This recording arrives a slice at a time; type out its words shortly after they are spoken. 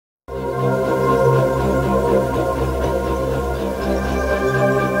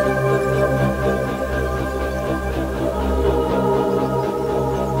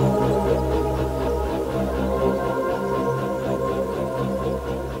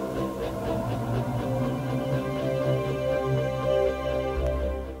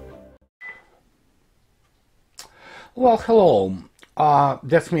Well, hello.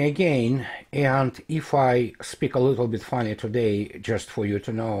 That's me again. And if I speak a little bit funny today, just for you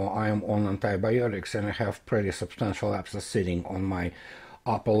to know, I am on antibiotics and I have pretty substantial abscess sitting on my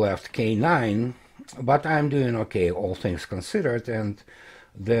upper left canine. But I'm doing okay, all things considered, and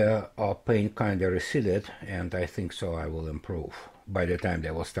the pain kind of receded, and I think so I will improve by the time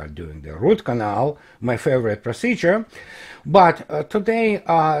they will start doing the root canal, my favorite procedure. But today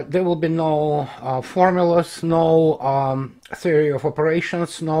there will be no formulas, no theory of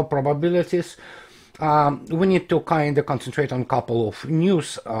operations, no probabilities. We need to kind of concentrate on a couple of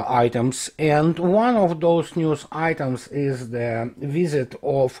news items, and one of those news items is the visit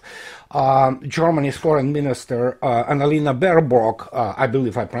of Germany's foreign minister Annalena Baerbock, I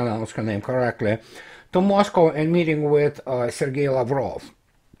believe I pronounced her name correctly, to Moscow and meeting with Sergei Lavrov.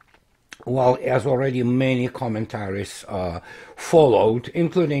 Well, as already many commentaries followed,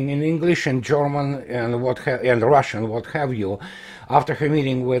 including in English and German and Russian, what have you, after her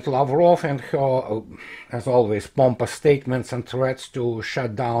meeting with Lavrov and her, as always, pompous statements and threats to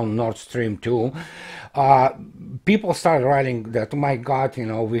shut down Nord Stream 2, people started writing that, my God,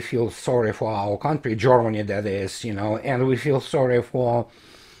 we feel sorry for our country, Germany that is, and we feel sorry for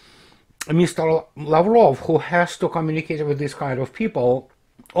Mr. Lavrov, who has to communicate with this kind of people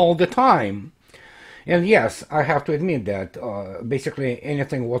all the time. And yes, I have to admit that basically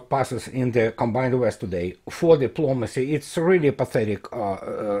anything what passes in the combined West today for diplomacy, it's a really pathetic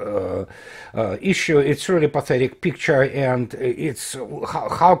issue, it's a really pathetic picture, and it's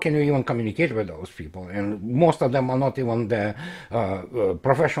how can you even communicate with those people? And most of them are not even the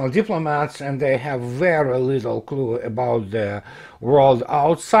professional diplomats, and they have very little clue about the world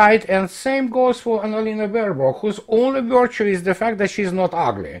outside. And same goes for Annalena Baerbock, whose only virtue is the fact that she's not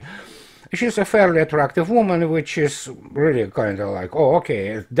ugly. She's a fairly attractive woman, which is really kind of like, oh,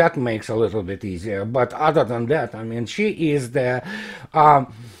 okay, that makes a little bit easier. But other than that, I mean, she is the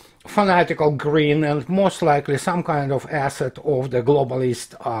fanatical green and most likely some kind of asset of the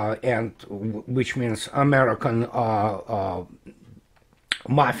globalist, and which means American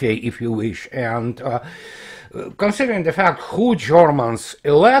mafia, if you wish. And considering the fact who Germans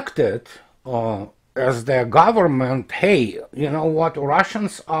elected, as their government, hey, you know what,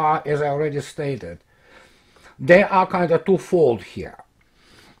 Russians are, as I already stated, they are kind of twofold here.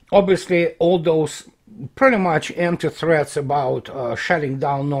 Obviously, all those pretty much empty threats about shutting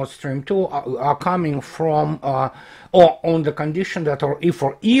down Nord Stream 2 are coming from, or on the condition that, or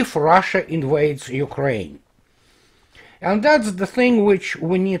if Russia invades Ukraine. And that's the thing which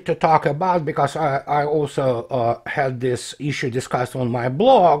we need to talk about, because I also had this issue discussed on my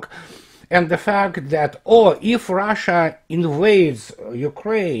blog. And the fact that, if Russia invades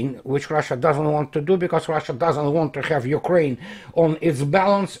Ukraine, which Russia doesn't want to do because Russia doesn't want to have Ukraine on its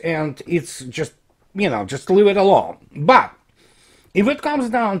balance, and it's just, just leave it alone. But if it comes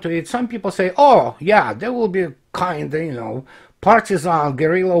down to it, some people say, oh, yeah, there will be kind of, partisan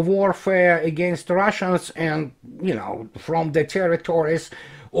guerrilla warfare against Russians and, from the territories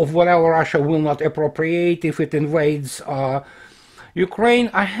of whatever Russia will not appropriate if it invades Ukraine.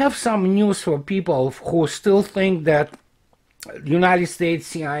 I have some news for people who still think that United States,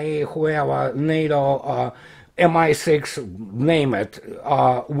 CIA, whoever, NATO, MI6, name it,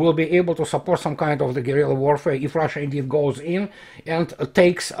 will be able to support some kind of the guerrilla warfare if Russia indeed goes in and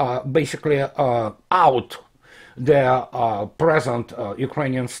takes basically out the present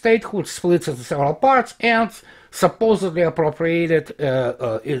Ukrainian statehood, splits it into several parts, and supposedly appropriated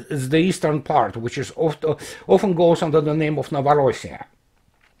is the eastern part, which is often goes under the name of Novorossiya.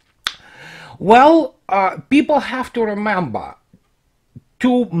 Well, people have to remember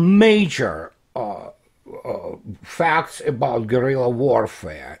two major facts about guerrilla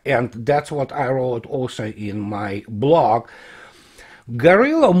warfare, and that's what I wrote also in my blog.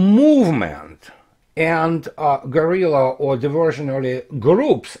 Guerrilla movement and guerrilla or diversionary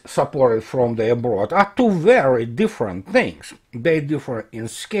groups supported from the abroad are two very different things. They differ in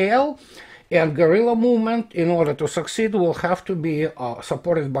scale, and guerrilla movement, in order to succeed, will have to be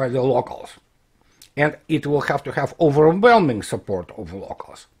supported by the locals. And it will have to have overwhelming support of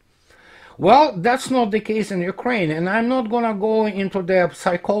locals. Well, that's not the case in Ukraine, and I'm not going to go into the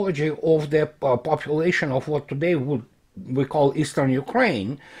psychology of the population of what today we call Eastern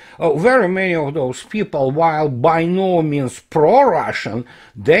Ukraine. Very many of those people, while by no means pro-Russian,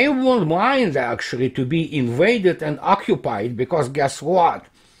 they won't mind actually to be invaded and occupied, because guess what?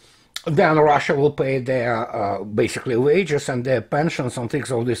 Then Russia will pay their basically wages and their pensions and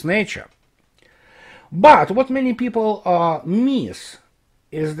things of this nature. But what many people miss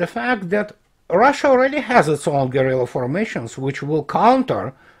is the fact that Russia already has its own guerrilla formations which will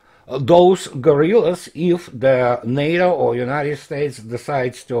counter those guerrillas if the NATO or United States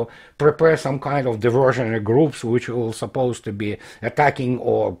decides to prepare some kind of diversionary groups which will supposed to be attacking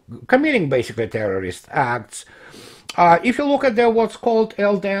or committing basically terrorist acts. If you look at the what's called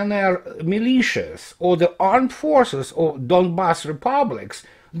LDNR militias or the armed forces of Donbas republics,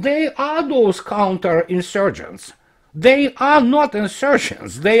 they are those counterinsurgents. They are not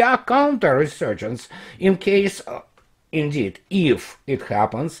insurgents, they are counterinsurgents in case, indeed, if it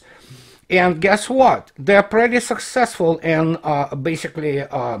happens. And guess what? They're pretty successful in basically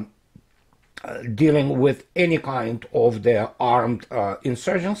dealing with any kind of the armed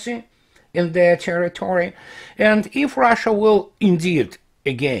insurgency in their territory. And if Russia will indeed,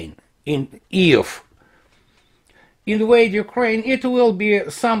 again, if invade Ukraine, it will be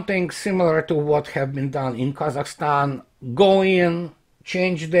something similar to what have been done in Kazakhstan. Go in,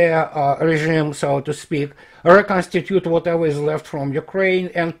 change their regime, so to speak, reconstitute whatever is left from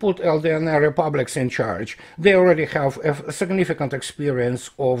Ukraine, and put LDNR republics in charge. They already have a significant experience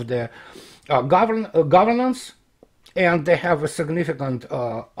of the governance, and they have a significant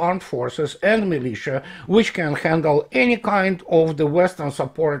armed forces and militia which can handle any kind of the Western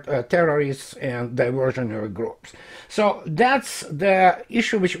support terrorists and diversionary groups. So that's the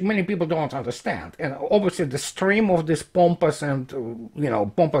issue which many people don't understand. And obviously the stream of this pompous and,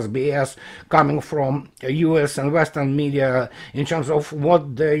 pompous BS coming from US and Western media in terms of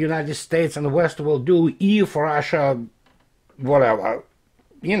what the United States and the West will do if Russia, whatever,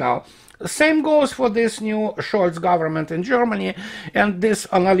 same goes for this new Scholz government in Germany and this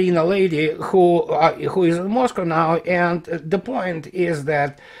Annalena lady who is in Moscow now. And the point is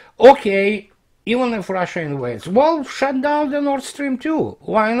that, okay, even if Russia invades, well, shut down the Nord Stream 2.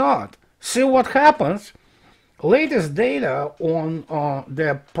 Why not? See what happens. Latest data on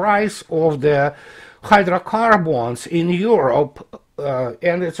the price of the hydrocarbons in Europe,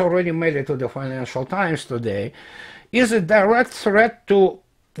 and it's already made it to the Financial Times today, is a direct threat to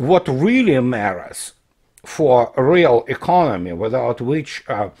what really matters for a real economy, without which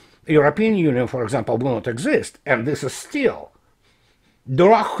European Union, for example, will not exist. And this is steel.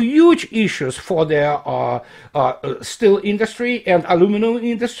 There are huge issues for the steel industry and aluminum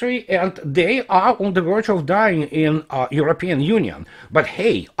industry, and they are on the verge of dying in European Union. But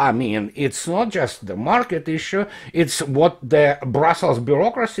hey, I mean, it's not just the market issue, it's what the Brussels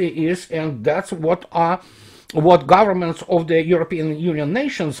bureaucracy is, and that's what governments of the European Union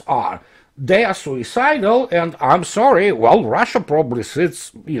nations are. They are suicidal, and I'm sorry, well, Russia probably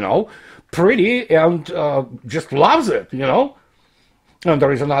sits, pretty and just loves it, And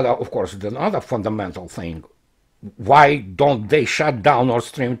there is another fundamental thing. Why don't they shut down Nord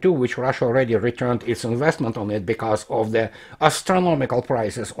Stream 2, which Russia already returned its investment on it because of the astronomical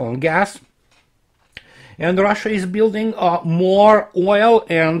prices on gas? And Russia is building more oil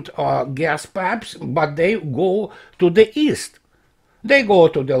and gas pipes, but they go to the east. They go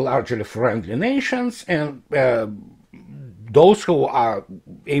to the largely friendly nations, and those who are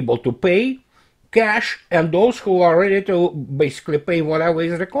able to pay cash, and those who are ready to basically pay whatever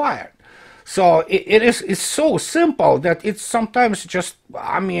is required. So it's so simple that it's sometimes just,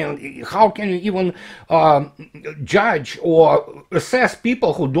 I mean, how can you even judge or assess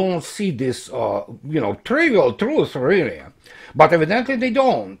people who don't see this, trivial truth, really? But evidently they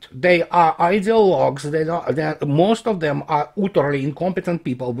don't. They are ideologues. Most of them are utterly incompetent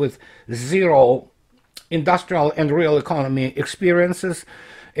people with zero industrial and real economy experiences.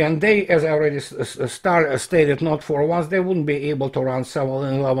 And they, as I already stated, not for once, they wouldn't be able to run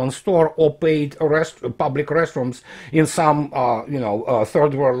 7-Eleven store or paid public restrooms in some,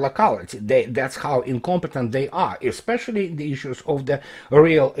 third world locality. That's how incompetent they are, especially in the issues of the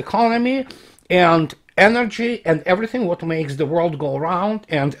real economy and energy and everything what makes the world go round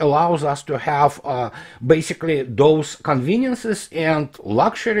and allows us to have basically those conveniences and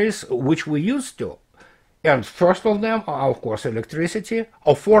luxuries which we used to. And first of them are, of course, electricity,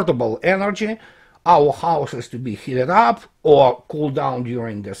 affordable energy, our houses to be heated up or cooled down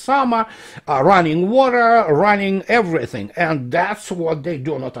during the summer, running water, running everything. And that's what they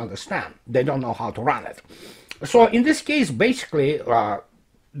do not understand. They don't know how to run it. So in this case, basically,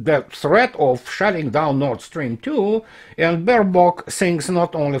 the threat of shutting down Nord Stream 2, and Baerbock sings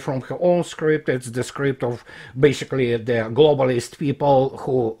not only from her own script, it's the script of basically the globalist people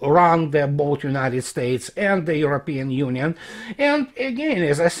who run both United States and the European Union. And again,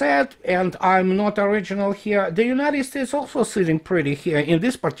 as I said, and I'm not original here, the United States also sitting pretty here in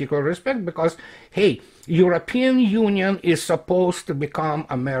this particular respect because, hey, European Union is supposed to become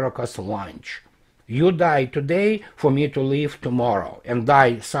America's lunch. You die today for me to live tomorrow and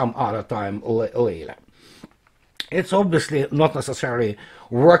die some other time later. It's obviously not necessarily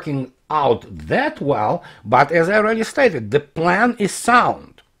working out that well, but as I already stated, the plan is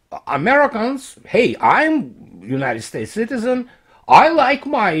sound. Americans, hey, I'm United States citizen. I like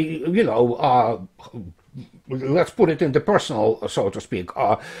my, let's put it in the personal, so to speak,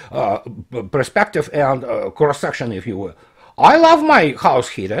 perspective and cross-section, if you will. I love my house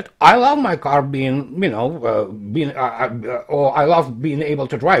heated. I love my car being, or I love being able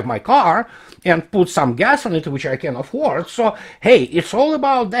to drive my car and put some gas in it, which I can afford. So, hey, it's all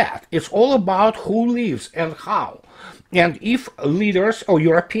about that. It's all about who lives and how. And if leaders or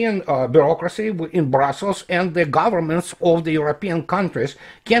European bureaucracy in Brussels and the governments of the European countries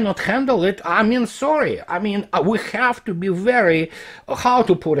cannot handle it, I mean, sorry. I mean, we have to be very, how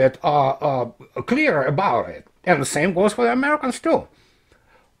to put it, clear about it. And the same goes for the Americans too.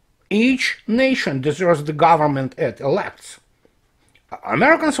 Each nation deserves the government it elects.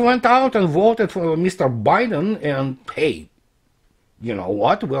 Americans went out and voted for Mr. Biden, and hey, you know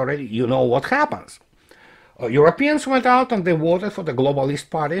what? You know what happens. Europeans went out and they voted for the globalist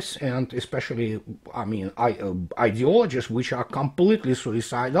parties, and especially, I mean, ideologies which are completely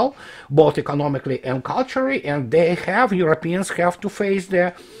suicidal, both economically and culturally, and Europeans have to face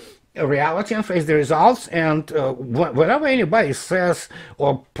the reality and face the results. And whenever anybody says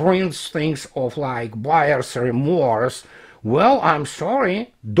or prints things of like buyer's remorse, well, I'm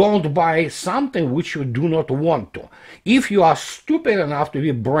sorry, don't buy something which you do not want to. If you are stupid enough to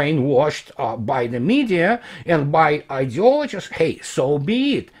be brainwashed by the media and by ideologies, hey, so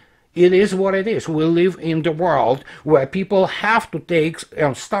be it. It is what it is. We live in the world where people have to take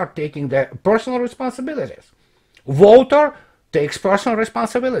and start taking their personal responsibilities. Voter takes personal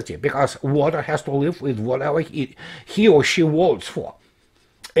responsibility because voter has to live with whatever he or she votes for.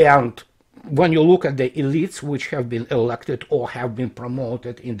 And when you look at the elites which have been elected or have been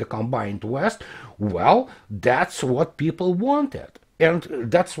promoted in the combined West, well, that's what people wanted. And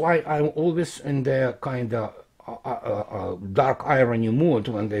that's why I'm always in the kind of dark irony mood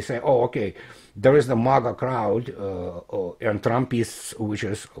when they say, oh, okay, there is the MAGA crowd and Trumpists, which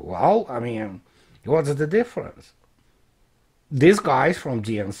is, well, I mean, what's the difference? These guys from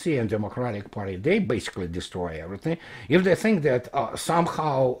DNC and Democratic Party, they basically destroy everything. If they think that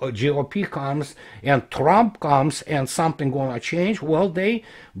somehow GOP comes and Trump comes and something gonna change, well, they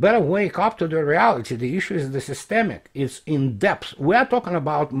better wake up to the reality. The issue is the systemic. It's in depth. We are talking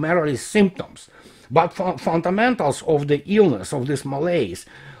about merely symptoms, but fundamentals of the illness, of this malaise,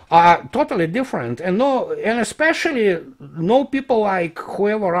 are totally different. And especially no people like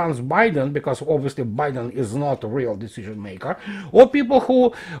whoever runs Biden, because obviously Biden is not a real decision maker, or people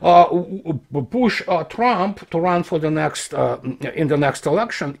who push Trump to run for the next in the next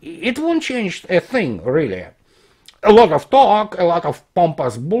election. It won't change a thing, really. A lot of talk, a lot of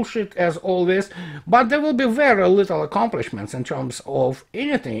pompous bullshit as always, but there will be very little accomplishments in terms of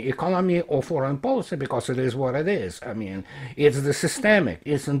anything, economy or foreign policy, because it is what it is. I mean, it's the systemic,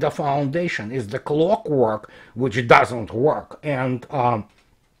 it's in the foundation, it's the clockwork which doesn't work, and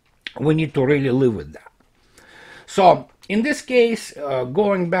we need to really live with that. So, in this case,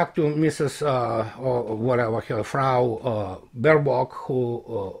 going back to Mrs. or whatever, her Frau Baerbock,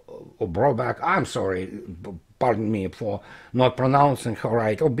 or Broback, I'm sorry, pardon me for not pronouncing her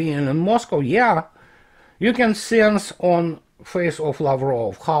right, or being in Moscow, yeah, you can sense on face of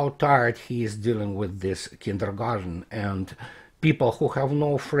Lavrov how tired he is dealing with this kindergarten and people who have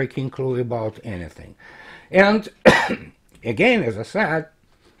no freaking clue about anything. And again, as I said,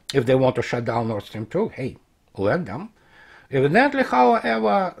 if they want to shut down Nord Stream 2, hey, let them. Evidently,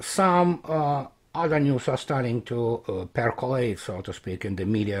 however, some other news are starting to percolate, so to speak, in the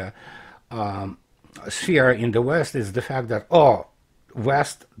media sphere in the West, is the fact that,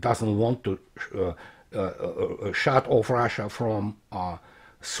 West doesn't want to shut off Russia from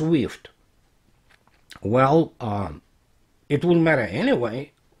SWIFT. Well, it wouldn't matter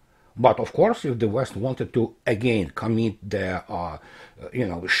anyway, but of course, if the West wanted to, again, commit the,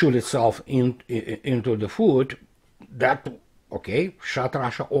 shoot itself into the foot, that, okay, shut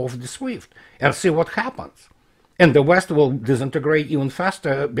Russia off the SWIFT and see what happens. And the West will disintegrate even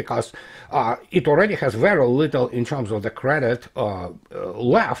faster because it already has very little in terms of the credit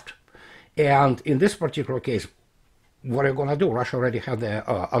left. And in this particular case, what are you going to do? Russia already had the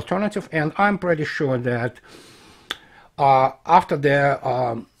alternative. And I'm pretty sure that after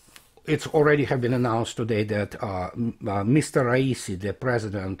the, it's already have been announced today that Mr. Raisi, the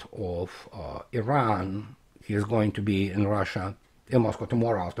president of Iran, he is going to be in Russia, in Moscow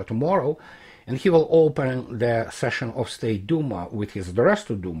tomorrow, after tomorrow. And he will open the session of State Duma with his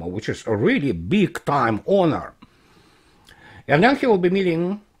Dresden Duma, which is a really big-time honor. And then he will be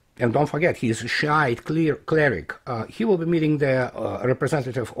meeting and don't forget, he is a Shiite cleric. He will be meeting the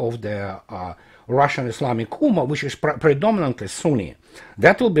representative of the Russian Islamic Ummah, which is predominantly Sunni.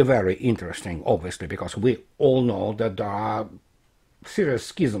 That will be very interesting, obviously, because we all know that there are serious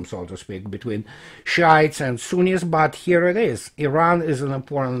schism, so to speak, between Shiites and Sunnis, but here it is. Iran is an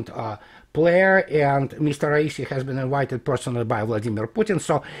important player, and Mr. Raisi has been invited personally by Vladimir Putin,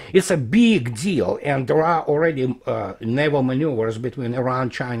 so it's a big deal, and there are already naval maneuvers between Iran,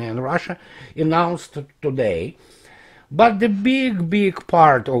 China, and Russia announced today. But the big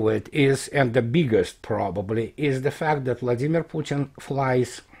part of it is, and the biggest probably, is the fact that Vladimir Putin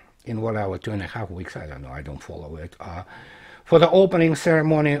flies in whatever, 2.5 weeks, I don't know, I don't follow it, for the opening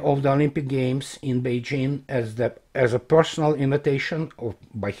ceremony of the Olympic Games in Beijing as a personal invitation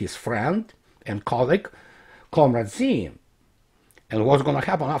by his friend and colleague, Comrade Z. And what's going to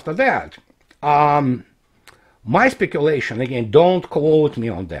happen after that? My speculation, again, don't quote me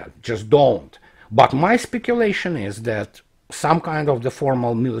on that, just don't. But my speculation is that some kind of the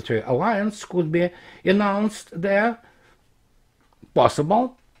formal military alliance could be announced there.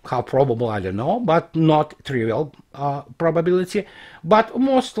 Possible. How probable, I don't know, but not trivial probability. But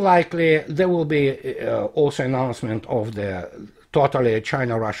most likely there will be also announcement of the totally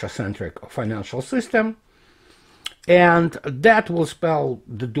China-Russia-centric financial system, and that will spell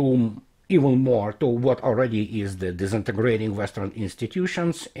the doom even more to what already is the disintegrating Western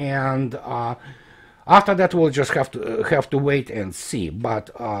institutions, and after that we'll just have to wait and see.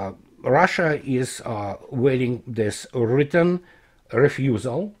 But Russia is waiting this written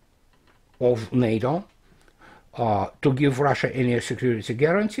refusal of NATO to give Russia any security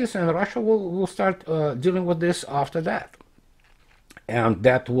guarantees, and Russia will start dealing with this after that. And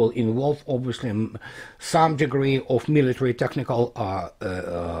that will involve, obviously, some degree of military technical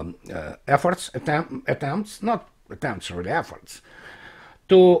efforts,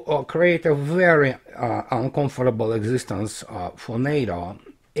 to create a very uncomfortable existence for NATO,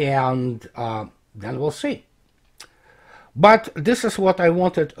 and then we'll see. But this is what I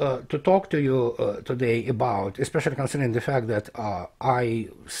wanted to talk to you today about, especially considering the fact that I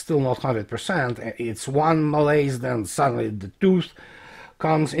still not 100%. It's one malaise, then suddenly the tooth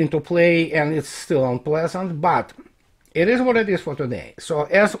comes into play, and it's still unpleasant, but it is what it is for today. So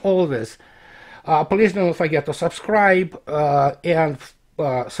as always, please don't forget to subscribe and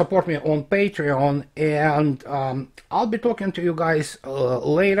support me on Patreon, and I'll be talking to you guys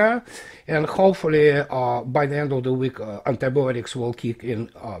later, and hopefully by the end of the week antibiotics will kick in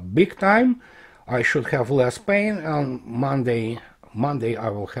big time. I should have less pain, and Monday I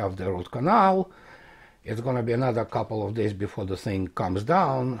will have the root canal. It's gonna be another couple of days before the thing comes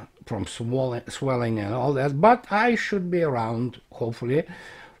down from swelling and all that, but I should be around, hopefully.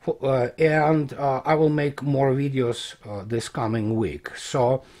 And I will make more videos this coming week.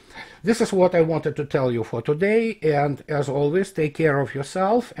 So this is what I wanted to tell you for today, and as always, take care of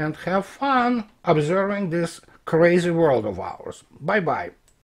yourself and have fun observing this crazy world of ours. Bye bye.